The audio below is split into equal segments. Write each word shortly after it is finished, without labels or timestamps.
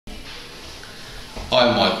Hi,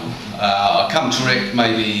 I'm Michael. I come to Rick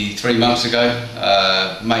maybe 3 months ago.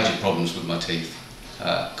 Major problems with my teeth.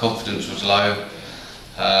 Confidence was low.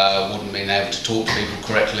 Wasn't being able to talk to people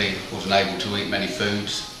correctly. Wasn't able to eat many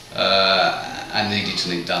foods. And needed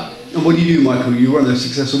something done. And what do you do, Michael? You run a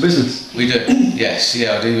successful business. We do, yes.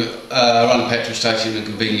 Yeah, I do. I run a petrol station and a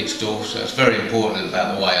convenience store, so it's very important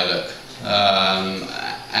about the way I look.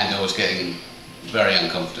 And I was getting very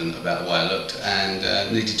unconfident about the way I looked and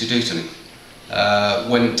needed to do something.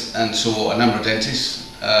 Went and saw a number of dentists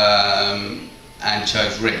and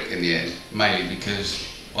chose Rick in the end, mainly because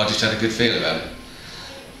I just had a good feel about it.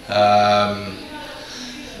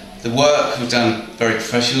 The work was done very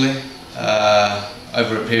professionally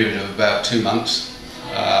over a period of about 2 months,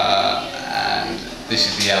 and this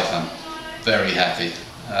is the outcome. Very happy.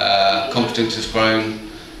 Confidence has grown.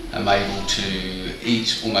 I'm able to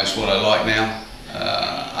eat almost what I like now,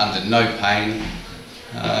 under no pain,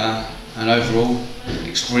 and overall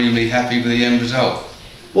extremely happy with the end result.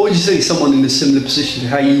 What would you say to someone in a similar position to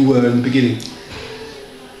how you were in the beginning?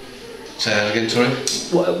 Say that again, sorry?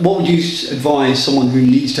 What would you advise someone who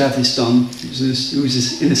needs to have this done,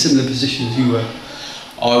 who's in a similar position as you were?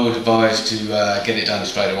 I would advise to get it done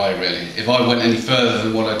straight away, really. If I went any further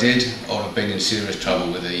than what I did, I would have been in serious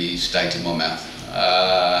trouble with the state in my mouth.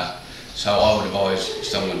 So I would advise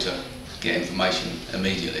someone to get information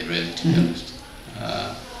immediately, really, to be honest.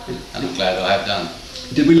 And I'm glad I have done.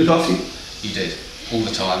 Did we look after you? You did, all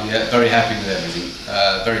the time, yeah. Very happy with everything,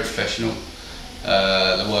 very professional.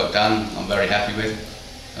 The work done, I'm very happy with.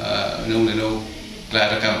 And all in all,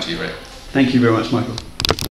 glad I come to you, Rick. Thank you very much, Michael.